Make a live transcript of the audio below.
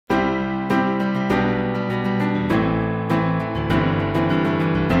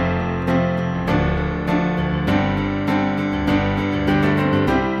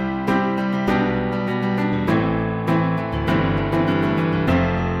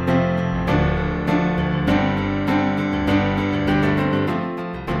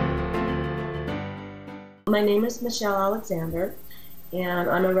My name is Michelle Alexander, and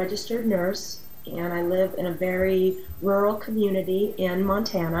I'm a registered nurse, and I live in a very rural community in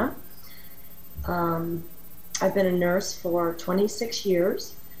Montana. Um, I've been a nurse for 26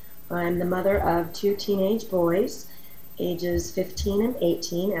 years. I'm the mother of two teenage boys, ages 15 and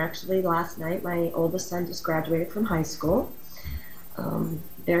 18. Actually, last night my oldest son just graduated from high school.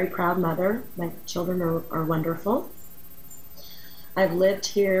 Very proud mother. My children are wonderful. I've lived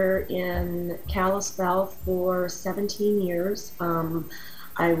here in Kalispell for 17 years.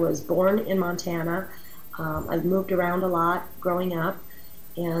 I was born in Montana. I've moved around a lot growing up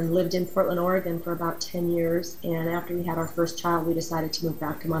and lived in Portland, Oregon for about 10 years. And after we had our first child, we decided to move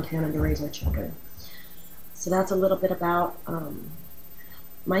back to Montana to raise our children. So that's a little bit about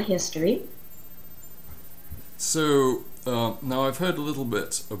my history. So now I've heard a little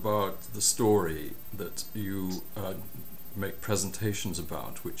bit about the story that you make presentations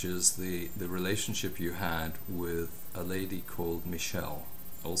about, which is the relationship you had with a lady called Michelle,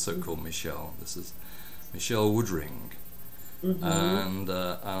 also called Michelle. This is Michelle Woodring. And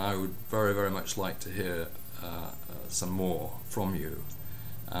I would very, very much like to hear some more from you,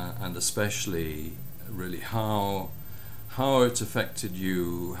 and especially really how it affected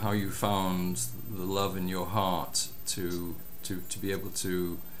you, how you found the love in your heart to be able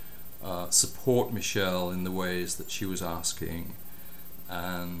to support Michelle in the ways that she was asking,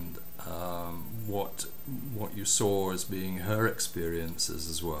 and what you saw as being her experiences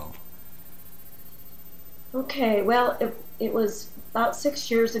as well. Okay, well, it was about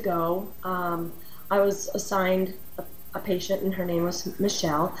 6 years ago. I was assigned a patient, and her name was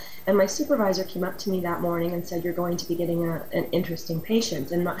Michelle. And my supervisor came up to me that morning and said, "You're going to be getting an interesting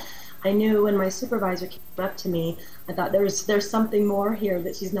patient." And I knew when my supervisor came up to me, I thought there's something more here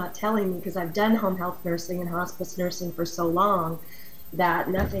that she's not telling me, because I've done home health nursing and hospice nursing for so long that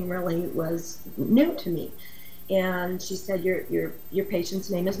nothing really was new to me. And she said, "Your patient's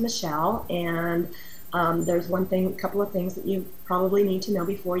name is Michelle, and there's a couple of things that you probably need to know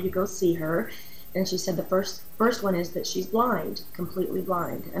before you go see her." And she said the first one is that she's blind, completely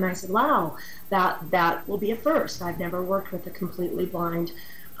blind. And I said, "Wow, that will be a first. I've never worked with a completely blind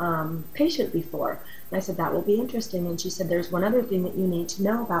patient before." And I said, "That will be interesting." And she said, "There's one other thing that you need to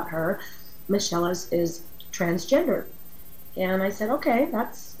know about her. Michelle is transgender." And I said, "Okay,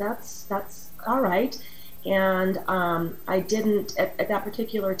 that's all right." And I didn't at that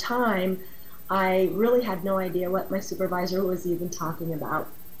particular time. I really had no idea what my supervisor was even talking about.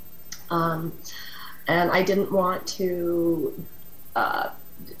 And I didn't want to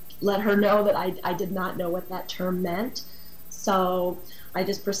let her know that I did not know what that term meant. So I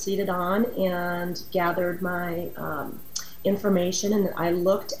just proceeded on and gathered my information, and I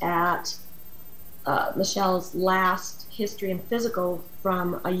looked at Michelle's last history and physical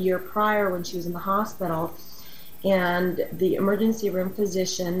from a year prior when she was in the hospital, and the emergency room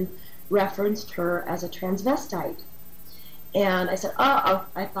physician referenced her as a transvestite. And I said, oh,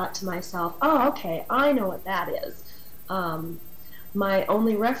 I thought to myself, "Oh, okay, I know what that is." My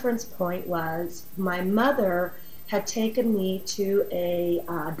only reference point was my mother had taken me to a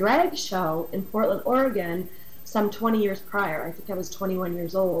drag show in Portland, Oregon, some 20 years prior. I think I was 21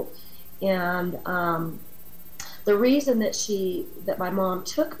 years old. And the reason that my mom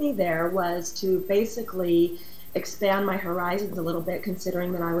took me there was to basically expand my horizons a little bit,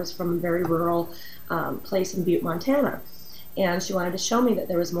 considering that I was from a very rural place in Butte, Montana. And she wanted to show me that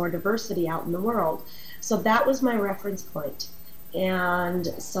there was more diversity out in the world. So that was my reference point. And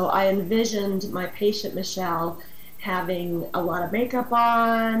so I envisioned my patient Michelle having a lot of makeup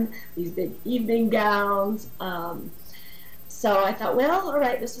on, these big evening gowns. So I thought, well, all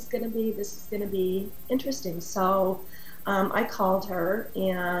right, this is gonna be interesting. So I called her,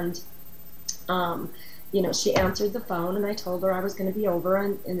 and she answered the phone, and I told her I was going to be over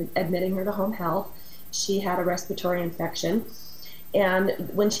and admitting her to home health. She had a respiratory infection,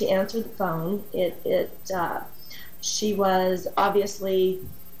 and when she answered the phone, she was obviously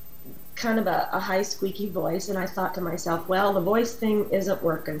kind of a high squeaky voice, and I thought to myself, well, the voice thing isn't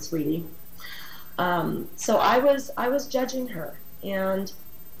working, sweetie. So I was judging her, and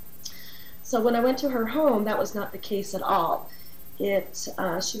so when I went to her home, that was not the case at all.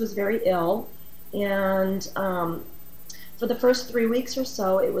 She was very ill, and for the first 3 weeks or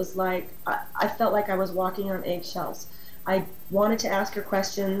so, it was like I felt like I was walking on eggshells. I wanted to ask her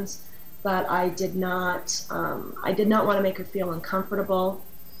questions, but I did not want to make her feel uncomfortable,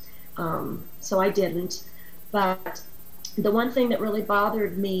 so I didn't. But the one thing that really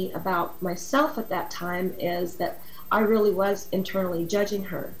bothered me about myself at that time is that I really was internally judging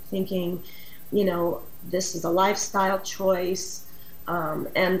her, thinking, this is a lifestyle choice.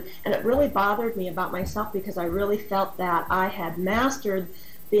 And it really bothered me about myself because I really felt that I had mastered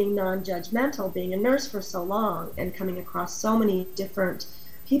being non-judgmental, being a nurse for so long and coming across so many different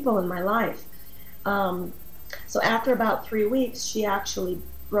people in my life. Um, so after about 3 weeks, she actually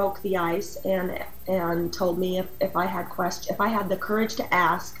broke the ice and told me if I had if I had the courage to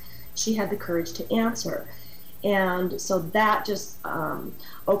ask, she had the courage to answer. And so that just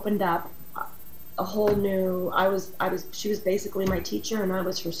opened up a whole new. She was basically my teacher, and I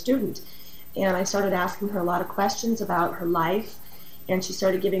was her student. And I started asking her a lot of questions about her life, and she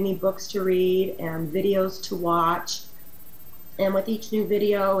started giving me books to read and videos to watch. And with each new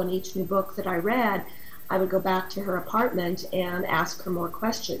video and each new book that I read, I would go back to her apartment and ask her more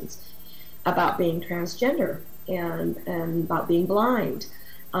questions about being transgender and about being blind,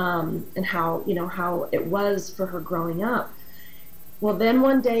 and how, how it was for her growing up. Well, then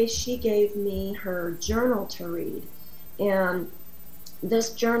one day she gave me her journal to read. And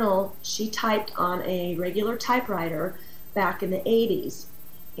this journal she typed on a regular typewriter back in the 80s.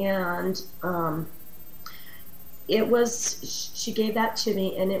 And she gave that to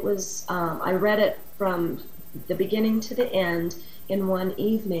me, and it was, I read it from the beginning to the end in one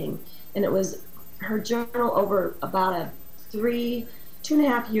evening. And it was her journal over about a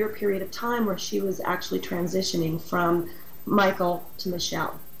 2.5 year period of time where she was actually transitioning from Michael to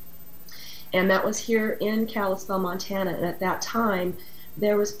Michelle. And that was here in Kalispell, Montana. And at that time,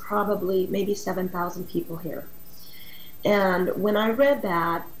 there was probably maybe 7,000 people here. And when I read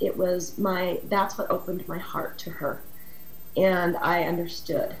that, that's what opened my heart to her. And I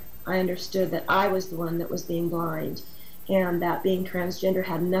understood. I understood that I was the one that was being blind, and that being transgender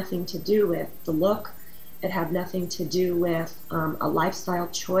had nothing to do with the look. It had nothing to do with a lifestyle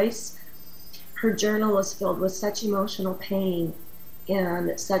choice. Her journal was filled with such emotional pain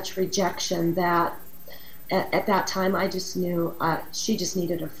and such rejection that at that time I just knew she just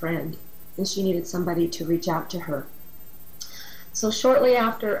needed a friend, and she needed somebody to reach out to her. So shortly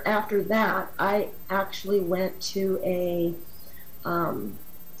after that, I actually went to a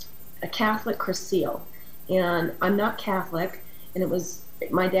Catholic Crescile, and I'm not Catholic, and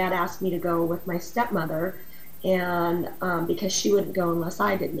my dad asked me to go with my stepmother, and because she wouldn't go unless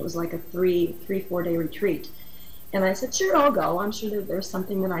I did, and it was like a 4 day retreat. And I said, sure, I'll go. I'm sure that there's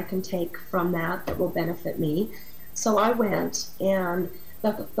something that I can take from that will benefit me. So I went, and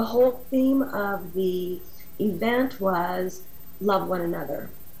the whole theme of the event was love one another.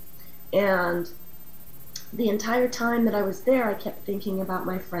 And the entire time that I was there, I kept thinking about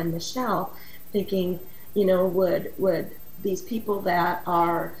my friend Michelle, thinking, would these people that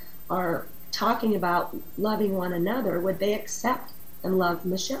are talking about loving one another, would they accept and love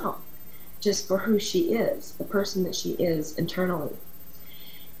Michelle just for who she is, the person that she is internally?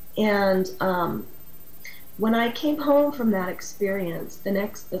 And when I came home from that experience,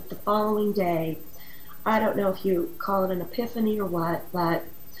 the following day, I don't know if you call it an epiphany or what, but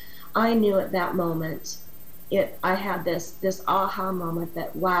I knew at that moment, I had this aha moment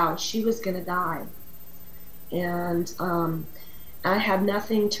that, wow, she was going to die. And I had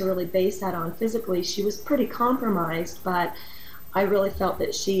nothing to really base that on physically. She was pretty compromised, but I really felt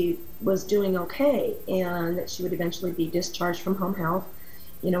that she was doing okay, and that she would eventually be discharged from home health,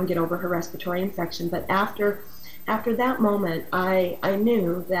 and get over her respiratory infection. But after that moment, I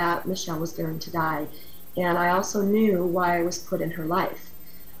knew that Michelle was going to die. And I also knew why I was put in her life.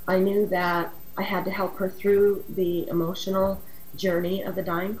 I knew that I had to help her through the emotional journey of the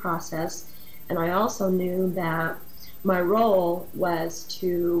dying process. And I also knew that my role was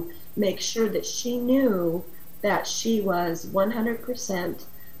to make sure that she knew that she was 100%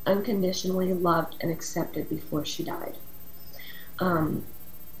 unconditionally loved and accepted before she died.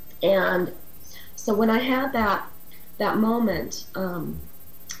 And so when I had that moment,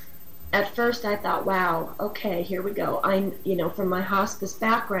 at first I thought, wow, okay, here we go. From my hospice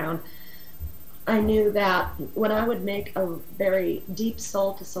background, I knew that when I would make a very deep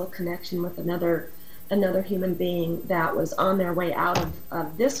soul-to-soul connection with another human being that was on their way out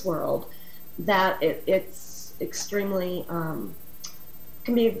of this world, that it's extremely,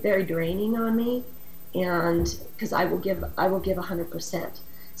 can be very draining on me, and because I will give 100%.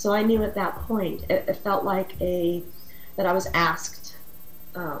 So I knew at that point, it felt like that I was asked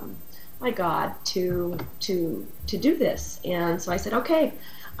by God to do this. And so I said, okay,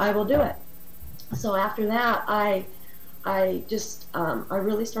 I will do it. So after that, I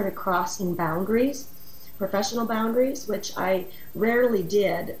really started crossing boundaries, professional boundaries, which I rarely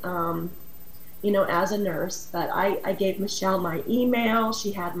did, as a nurse. But I gave Michelle my email.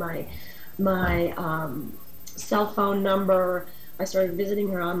 She had my cell phone number. I started visiting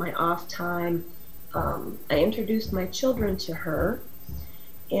her on my off time. I introduced my children to her.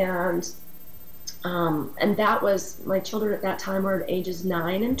 And that was, my children at that time were ages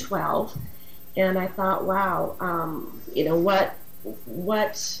 9 and 12. And I thought, wow,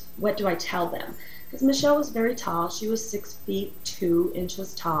 what do I tell them? Because Michelle was very tall. She was 6 feet 2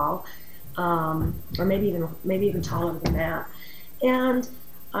 inches tall, or maybe even taller than that. And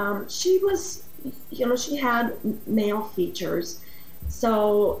she was, she had male features.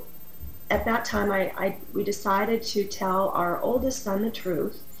 So at that time, we decided to tell our oldest son the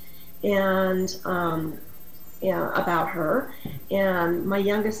truth, and about her. And my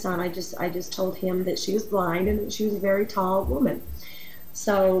youngest son, I just told him that she was blind and that she was a very tall woman.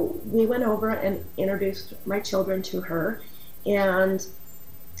 So we went over and introduced my children to her, and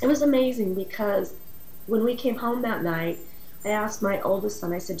it was amazing because when we came home that night, I asked my oldest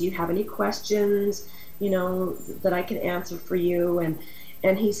son, I said, do you have any questions, that I can answer for you?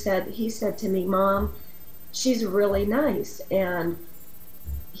 And he said to me, Mom, she's really nice. And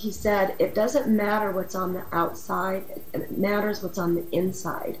he said, it doesn't matter what's on the outside, it matters what's on the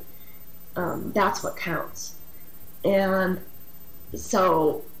inside. That's what counts. And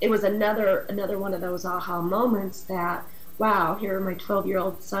so it was another one of those aha moments that, wow, here my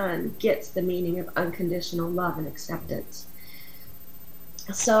 12-year-old son gets the meaning of unconditional love and acceptance.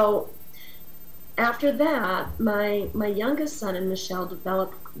 So after that, my youngest son and Michelle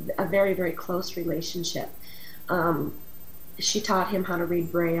developed a very, very close relationship. She taught him how to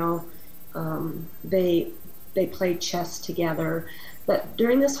read Braille. They played chess together. But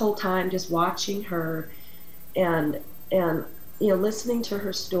during this whole time, just watching her and listening to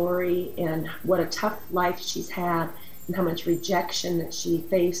her story and what a tough life she's had and how much rejection that she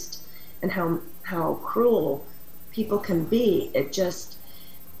faced and how cruel people can be, it just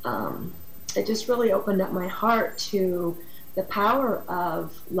really opened up my heart to the power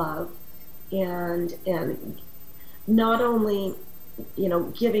of love, and not only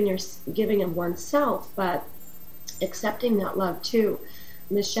giving of oneself, but accepting that love too.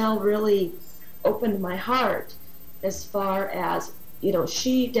 Michelle really opened my heart as far as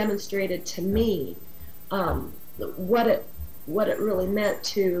she demonstrated to me what it really meant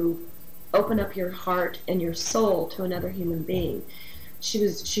to open up your heart and your soul to another human being.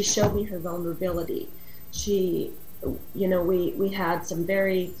 She showed me her vulnerability. We had some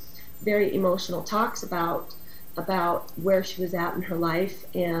very, very emotional talks about where she was at in her life,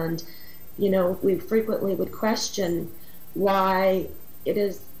 and we frequently would question why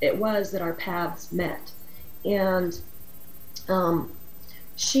it was that our paths met. And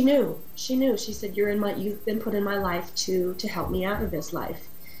she knew. She said, you've been put in my life to help me out of this life.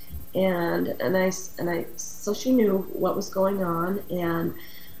 And so she knew what was going on. And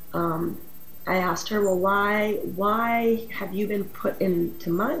I asked her, well, why have you been put into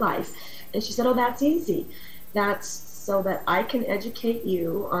my life? And she said, oh, that's easy. That's so that I can educate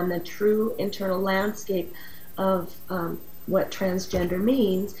you on the true internal landscape of what transgender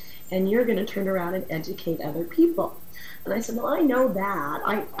means, and you're going to turn around and educate other people. And I said, well, I know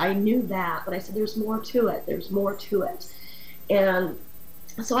that. I knew that, but I said, there's more to it. There's more to it. And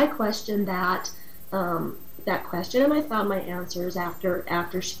so I questioned that question, and I found my answers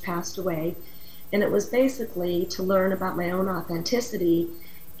after she passed away. And it was basically to learn about my own authenticity,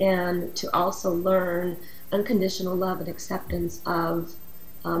 and to also learn unconditional love and acceptance of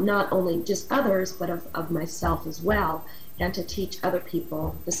not only just others, but of myself as well, and to teach other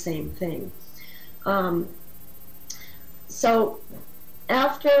people the same thing. So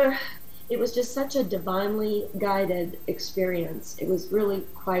after, it was just such a divinely guided experience. It was really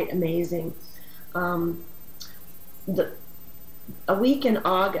quite amazing. A week in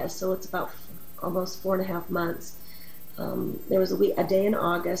August, so it's about almost 4.5 months, there was a day in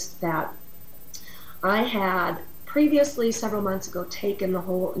August that I had previously, several months ago, taken the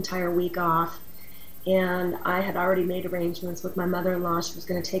whole entire week off, and I had already made arrangements with my mother-in-law. She was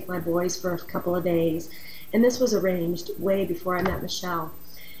going to take my boys for a couple of days, and this was arranged way before I met Michelle.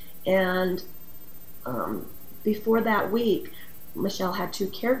 And before that week, Michelle had 2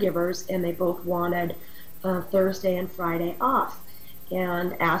 caregivers, and they both wanted Thursday and Friday off,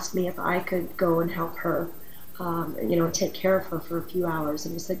 and asked me if I could go and help her, take care of her for a few hours.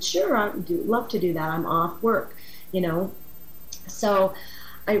 And I said, sure, I'd love to do that. I'm off work, So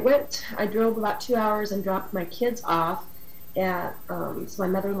I drove about 2 hours and dropped my kids off so my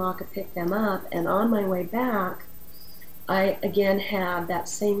mother-in-law could pick them up. And on my way back, I again had that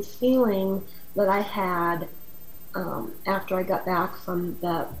same feeling that I had after I got back from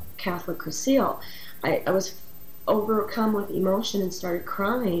the Catholic Crecile. I was overcome with emotion and started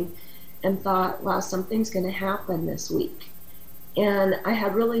crying, and thought, wow, something's going to happen this week. And I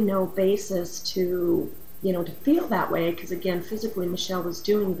had really no basis to to feel that way, because again, physically Michelle was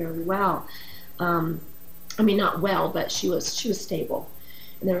doing very well. I mean, not well, but she was stable,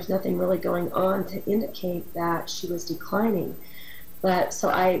 and there was nothing really going on to indicate that she was declining. But so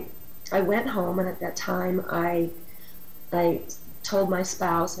I went home, and at that time I told my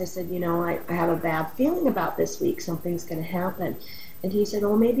spouse, I said, I have a bad feeling about this week. Something's going to happen. And he said,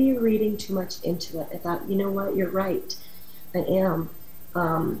 well, maybe you're reading too much into it. I thought, you know what, you're right. I am.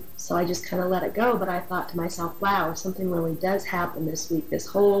 So I just kind of let it go. But I thought to myself, wow, if something really does happen this week, this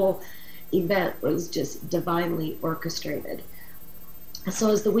whole event was just divinely orchestrated.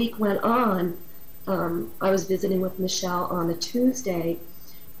 So as the week went on, I was visiting with Michelle on a Tuesday,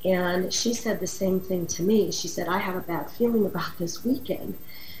 and she said the same thing to me. She said, I have a bad feeling about this weekend.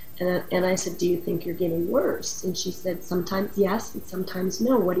 And I said, do you think you're getting worse? And she said, sometimes yes, and sometimes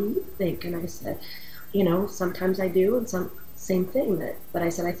no. What do you think? And I said, sometimes I do, and same thing. But I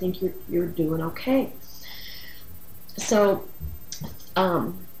said, I think you're doing okay. So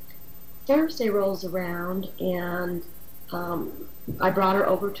Thursday rolls around, and I brought her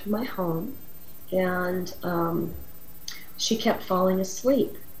over to my home, and she kept falling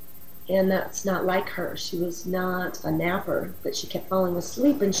asleep. And that's not like her. She was not a napper, but she kept falling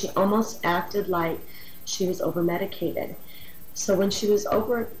asleep, and she almost acted like she was over-medicated. So when she was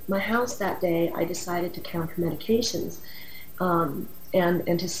over at my house that day, I decided to count her medications,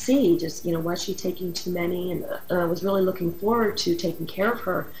 and to see just, was she taking too many? And I was really looking forward to taking care of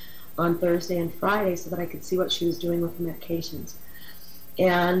her on Thursday and Friday so that I could see what she was doing with her medications.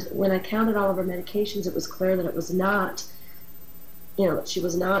 And when I counted all of her medications, it was clear that it was not, she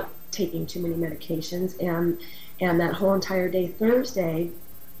was not taking too many medications, and that whole entire day Thursday,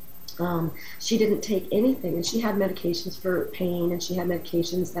 she didn't take anything, and she had medications for pain, and she had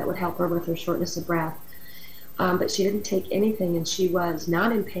medications that would help her with her shortness of breath, but she didn't take anything, and she was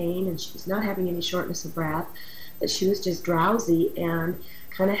not in pain, and she was not having any shortness of breath, but she was just drowsy and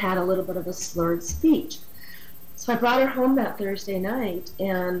kind of had a little bit of a slurred speech. So I brought her home that Thursday night,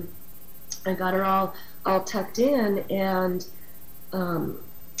 and I got her all tucked in, and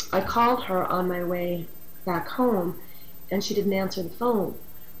I called her on my way back home, and she didn't answer the phone.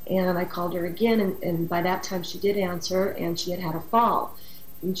 And I called her again, and by that time she did answer, and she had had a fall.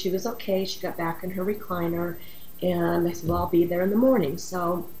 And she was okay. She got back in her recliner, and I said, well, I'll be there in the morning.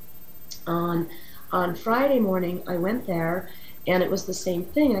 So on Friday morning, I went there, and it was the same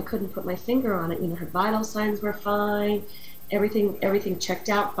thing. I couldn't put my finger on it. Her vital signs were fine. Everything checked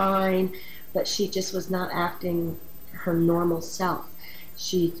out fine, but she just was not acting her normal self.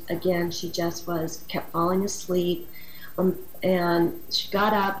 She just kept falling asleep, and she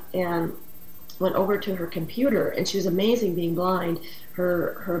got up and went over to her computer, and she was amazing being blind.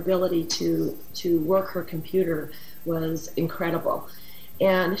 Her ability to work her computer was incredible,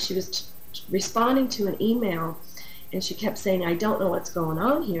 and she was responding to an email, and she kept saying, I don't know what's going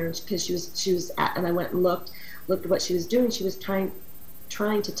on here, because she was and I went and looked at what she was doing. She was trying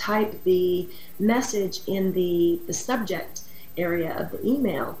to type the message in the subject area of the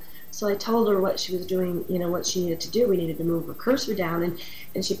email. So I told her what she was doing, what she needed to do. We needed to move her cursor down,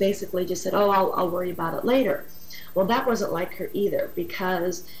 and she basically just said, oh, I'll worry about it later. Well, that wasn't like her either,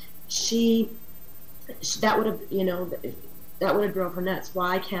 because that would have drove her nuts.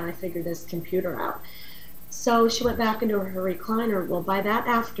 Why can't I figure this computer out? So she went back into her recliner. Well, by that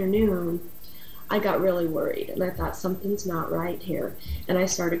afternoon, I got really worried, and I thought, something's not right here. And I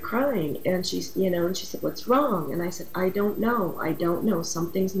started crying, and she said, what's wrong? And I said, I don't know,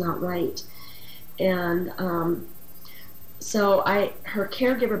 something's not right. And so her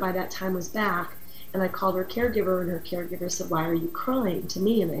caregiver by that time was back, and I called her caregiver, and her caregiver said, why are you crying to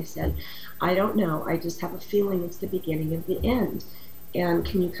me? And I said, I don't know, I just have a feeling it's the beginning of the end. And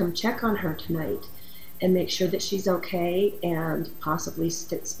can you come check on her tonight and make sure that she's okay and possibly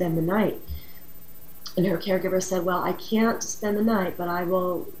spend the night? And her caregiver said, well, I can't spend the night, but I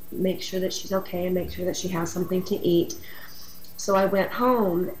will make sure that she's okay and make sure that she has something to eat. So I went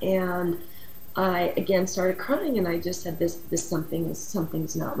home, and I again started crying, and I just said,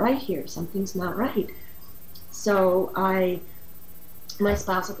 something's not right here. Something's not right. So my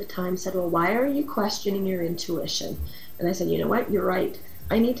spouse at the time said, well, why are you questioning your intuition? And I said, you know what, you're right.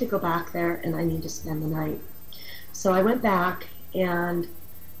 I need to go back there, and I need to spend the night. So I went back, and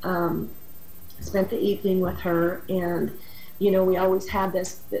spent the evening with her, and we always had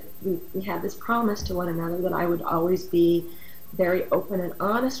this, we had this promise to one another that I would always be very open and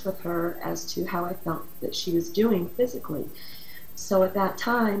honest with her as to how I felt that she was doing physically. So at that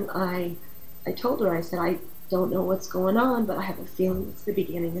time, I told her, I said, I don't know what's going on, but I have a feeling it's the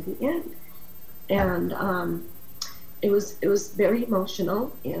beginning of the end. And it was very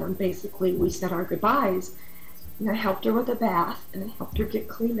emotional, and basically we said our goodbyes, and I helped her with a bath, and I helped her get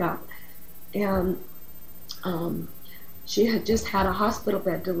cleaned up, and um, she had just had a hospital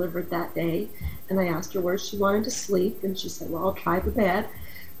bed delivered that day, and I asked her where she wanted to sleep, and she said, well, I'll try the bed.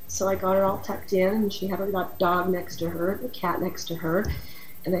 So I got her all tucked in, and she had her dog next to her, the cat next to her,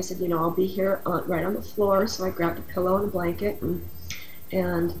 and I said, I'll be here right on the floor. So I grabbed a pillow and a blanket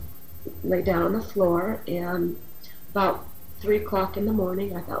and lay down on the floor, and about 3 o'clock in the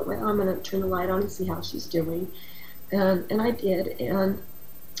morning, I thought, well, I'm going to turn the light on and see how she's doing. And I did, and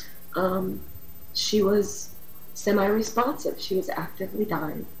she was semi-responsive. She was actively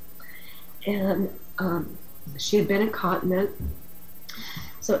dying, and she had been incontinent.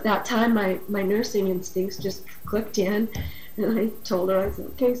 So at that time, my nursing instincts just clicked in, and I told her, I said,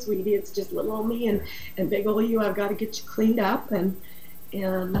 okay, sweetie, it's just little old me and big old you. I've got to get you cleaned up, and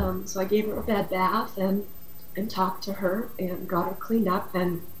so I gave her a bed bath and talked to her and got her cleaned up,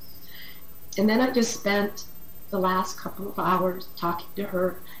 and then I just spent the last couple of hours talking to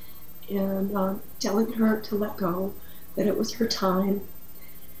her and telling her to let go, that it was her time,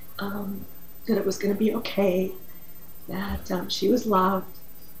 that it was going to be okay, that she was loved,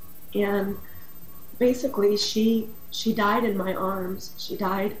 and basically she died in my arms. She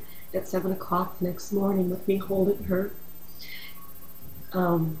died at 7 o'clock the next morning with me holding her.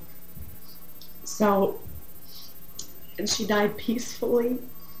 So, and she died peacefully,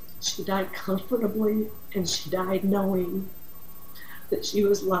 she died comfortably, and she died knowing that she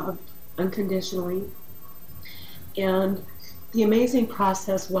was loved unconditionally. And the amazing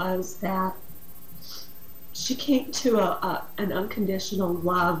process was that she came to an unconditional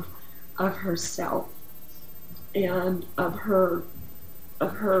love of herself and of her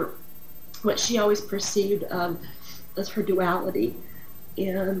what she always perceived as her duality,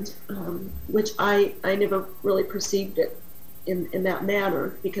 and which I never really perceived it in that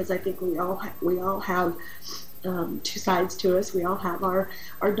manner, because I think we all have two sides to us. We all have our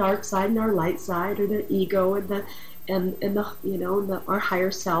dark side and our light side, or the ego and the our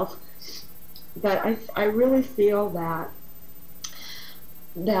higher self. But I really feel that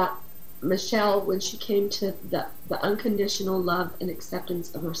Michelle, when she came to the unconditional love and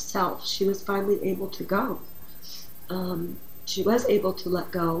acceptance of herself, she was finally able to go. She was able to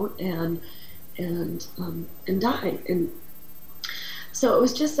let go and die. And so it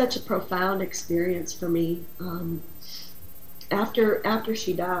was just such a profound experience for me. After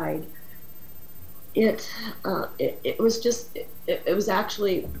she died, it was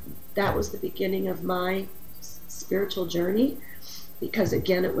actually, that was the beginning of my spiritual journey, because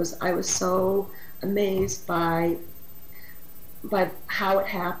again, I was so amazed by how it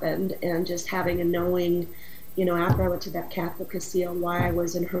happened, and just having a knowing, after I went to that Catholic asilo, why I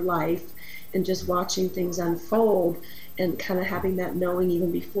was in her life, and just watching things unfold, and kind of having that knowing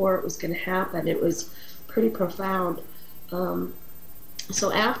even before it was going to happen. It was pretty profound.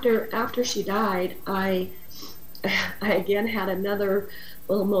 So after she died, I again had another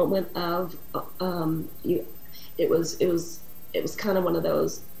little moment of it was kind of one of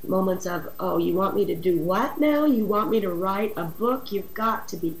those moments of, oh, you want me to do what now? You want me to write a book? You've got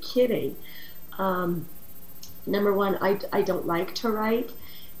to be kidding. Number one, I don't like to write,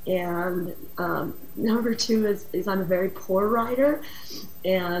 and number two is I'm a very poor writer,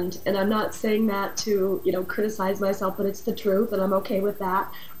 and I'm not saying that to criticize myself, but it's the truth, and I'm okay with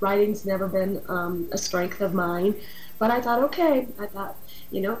that. Writing's never been a strength of mine, but I thought, okay,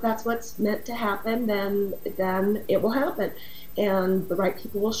 if that's what's meant to happen, then it will happen, and the right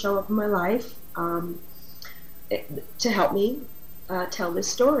people will show up in my life to help me tell this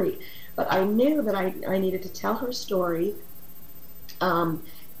story. But I knew that I needed to tell her story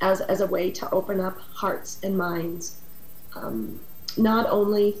as a way to open up hearts and minds, not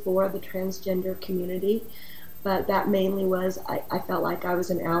only for the transgender community, but that mainly was, I felt like I was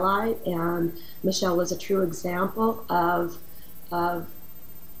an ally, and Michelle was a true example of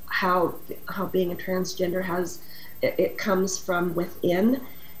how being a transgender it comes from within.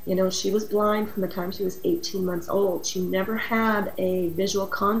 She was blind from the time she was 18 months old. She never had a visual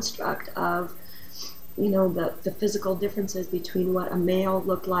construct of the physical differences between what a male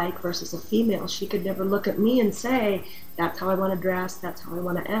looked like versus a female. She could never look at me and say, that's how I want to dress, that's how I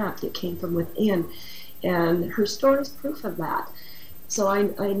want to act. It came from within, and her story is proof of that. So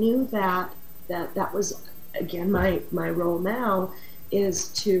I knew that was, again, my role now is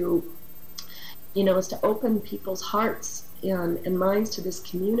to open people's hearts and minds to this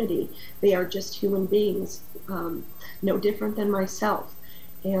community. They are just human beings, no different than myself,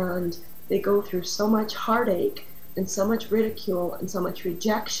 and they go through so much heartache and so much ridicule and so much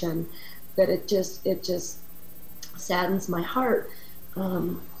rejection that it just saddens my heart.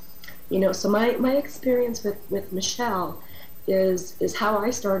 Um, so my experience with Michelle is how I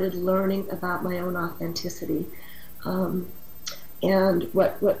started learning about my own authenticity, um, and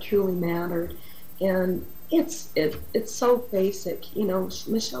what truly mattered. And it's so basic.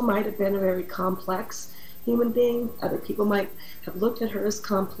 Michelle might have been a very complex human being. Other people might have looked at her as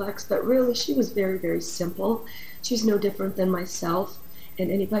complex, but really she was very, very simple. She's no different than myself and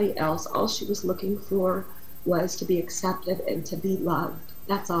anybody else. All she was looking for was to be accepted and to be loved.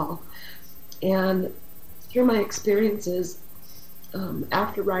 That's all. And through my experiences,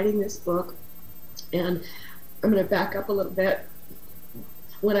 after writing this book, and I'm going to back up a little bit.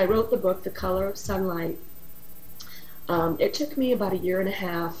 When I wrote the book, The Color of Sunlight, it took me about a year and a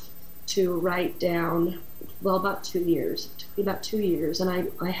half to write down, well, about 2 years. It took me about 2 years,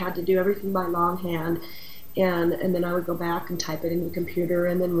 and I had to do everything by longhand, and then I would go back and type it in the computer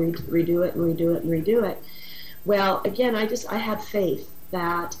and then redo it and redo it and redo it. Well, again, I had faith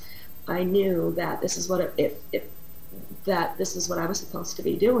that I knew that this is what that this is what I was supposed to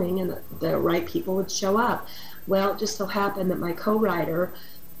be doing, and that the right people would show up. Well, it just so happened that my co-writer,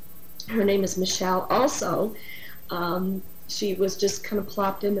 her name is Michelle also, she was just kind of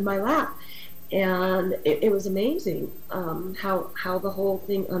plopped into my lap. And it was amazing how the whole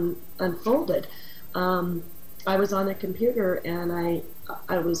thing unfolded. I was on a computer, and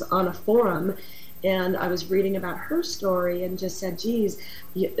I was on a forum, and I was reading about her story and just said, geez,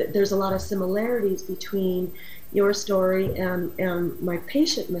 there's a lot of similarities between your story and my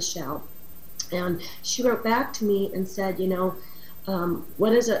patient, Michelle. And she wrote back to me and said,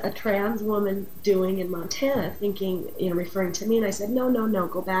 what is a trans woman doing in Montana? Thinking, referring to me. And I said, no,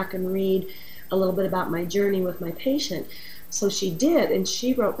 go back and read a little bit about my journey with my patient. So she did, and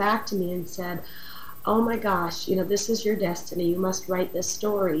she wrote back to me and said, oh my gosh, this is your destiny. You must write this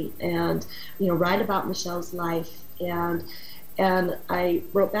story and, write about Michelle's life. And I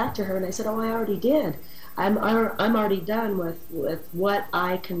wrote back to her and I said, oh, I already did. I'm already done with what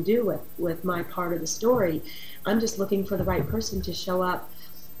I can do with my part of the story. I'm just looking for the right person to show up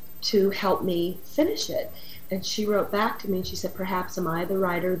to help me finish it. And she wrote back to me and she said, perhaps am I the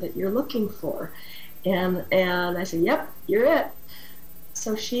writer that you're looking for? And I said, yep, you're it.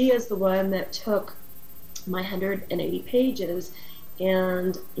 So she is the one that took my 180 pages,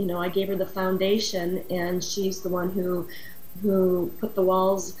 and I gave her the foundation, and she's the one who put the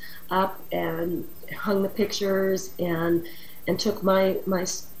walls up and hung the pictures and took my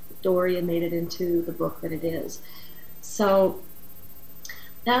story and made it into the book that it is. So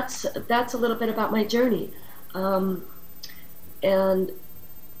that's a little bit about my journey. And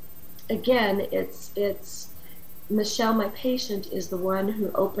again, it's Michelle, my patient, is the one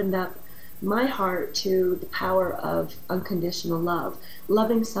who opened up my heart to the power of unconditional love,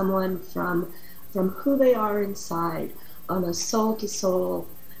 loving someone from who they are inside on a soul-to-soul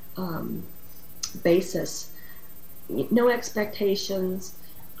basis. No expectations,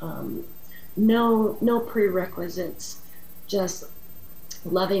 no prerequisites, just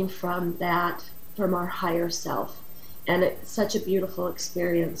loving from our higher self. And it's such a beautiful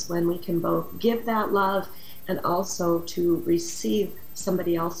experience when we can both give that love and also to receive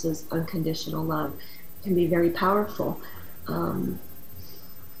somebody else's unconditional love. It can be very powerful.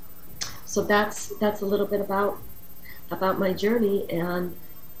 So that's a little bit about my journey and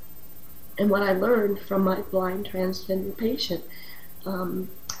what I learned from my blind transgender patient.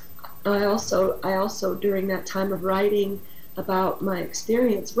 I also during that time of writing about my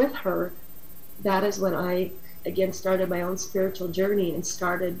experience with her, that is when I again started my own spiritual journey and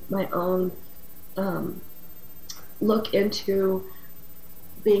started my own look into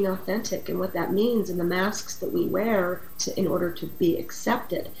being authentic and what that means and the masks that we wear in order to be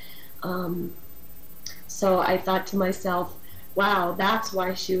accepted. So I thought to myself, wow, that's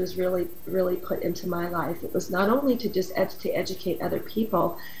why she was really, really put into my life. It was not only to just to educate other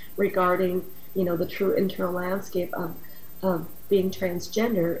people regarding, the true internal landscape of being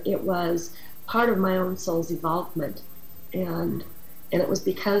transgender. It was part of my own soul's evolvement, and it was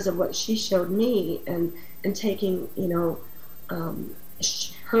because of what she showed me and taking,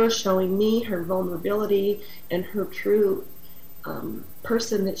 her showing me her vulnerability and her true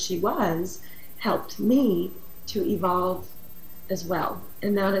person that she was, helped me to evolve as well.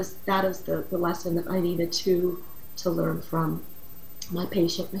 And that is the lesson that I needed to learn from my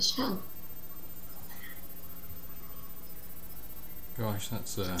patient Michelle. Gosh,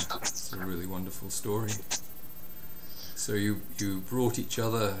 that's a really wonderful story. So you brought each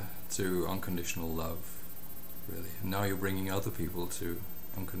other to unconditional love, really, and now you're bringing other people to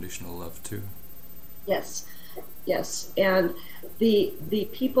unconditional love too. Yes, Yes, and the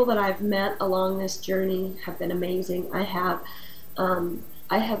people that I've met along this journey have been amazing. I have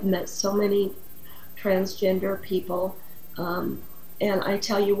met so many transgender people, um, and I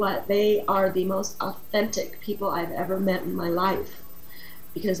tell you what, they are the most authentic people I've ever met in my life,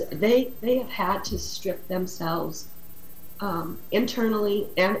 because they have had to strip themselves, internally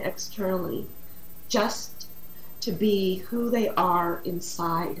and externally, just to be who they are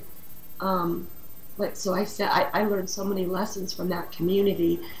inside. Um, like so, I said I learned so many lessons from that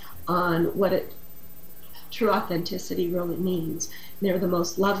community on what it true authenticity really means. And they're the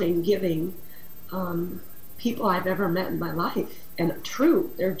most loving, giving, um, people I've ever met in my life, and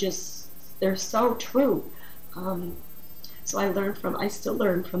true. They're so true. Um, so I still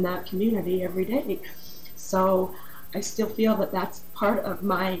learn from that community every day. So I still feel that that's part of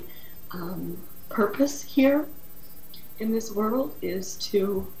my, purpose here in this world, is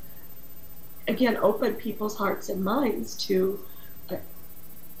to again open people's hearts and minds to, uh,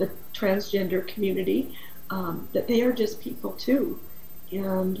 the transgender community, that they are just people too,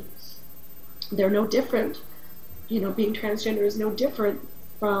 and they're no different. Being transgender is no different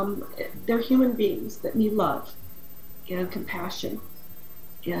from, they're human beings that need love and compassion,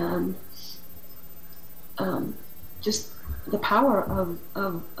 and, um, just the power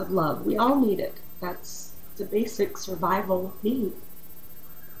of love. We all need it. That's the basic survival need.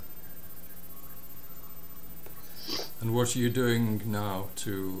 And what are you doing now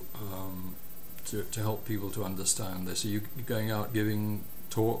to help people to understand this? Are you going out giving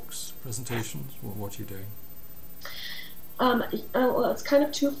talks, presentations? What are you doing? Well, it's kind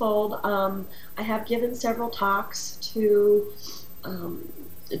of twofold. I have given several talks to, um,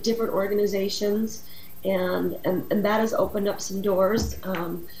 different organizations, and that has opened up some doors.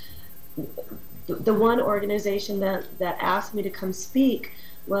 The one organization that asked me to come speak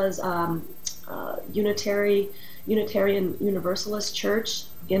was, Unitarian Universalist Church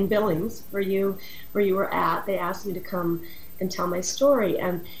in Billings, where you were at. They asked me to come and tell my story,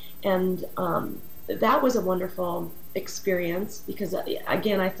 and that was a wonderful experience, because,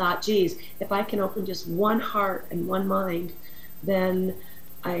 again, I thought, geez, if I can open just one heart and one mind, then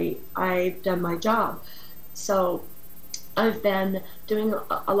I've done my job. So I've been doing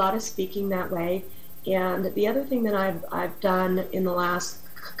a lot of speaking that way. And the other thing that I've done in the last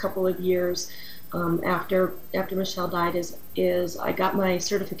couple of years, after Michelle died, is I got my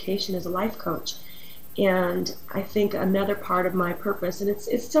certification as a life coach. And I think another part of my purpose, and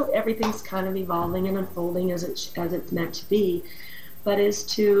it's still, everything's kind of evolving and unfolding as it's meant to be, but is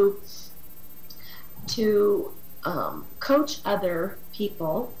to coach other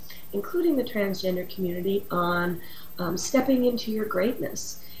people, including the transgender community, on, stepping into your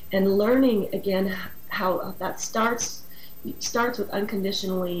greatness and learning again how that starts with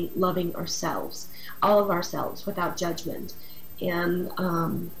unconditionally loving ourselves, all of ourselves, without judgment. And,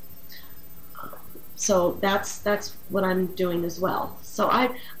 so that's what I'm doing as well. So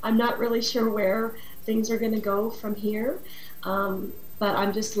I'm not really sure where things are going to go from here, but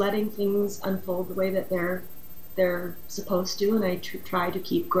I'm just letting things unfold the way that they're supposed to, and I try to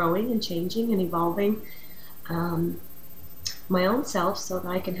keep growing and changing and evolving, my own self, so that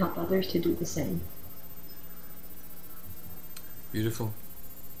I can help others to do the same. Beautiful.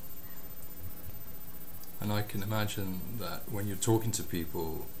 And I can imagine that when you're talking to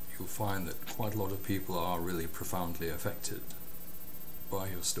people, you'll find that quite a lot of people are really profoundly affected by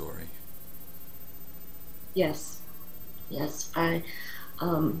your story. Yes, yes. I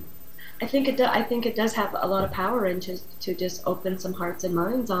think it does have a lot of power, and to just open some hearts and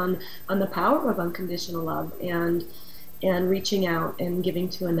minds on the power of unconditional love, and reaching out and giving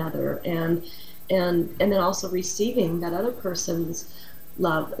to another, and then also receiving that other person's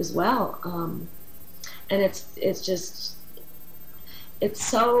love as well. And it's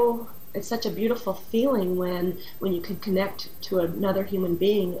such a beautiful feeling when you can connect to another human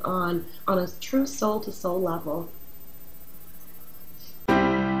being on a true soul to soul level.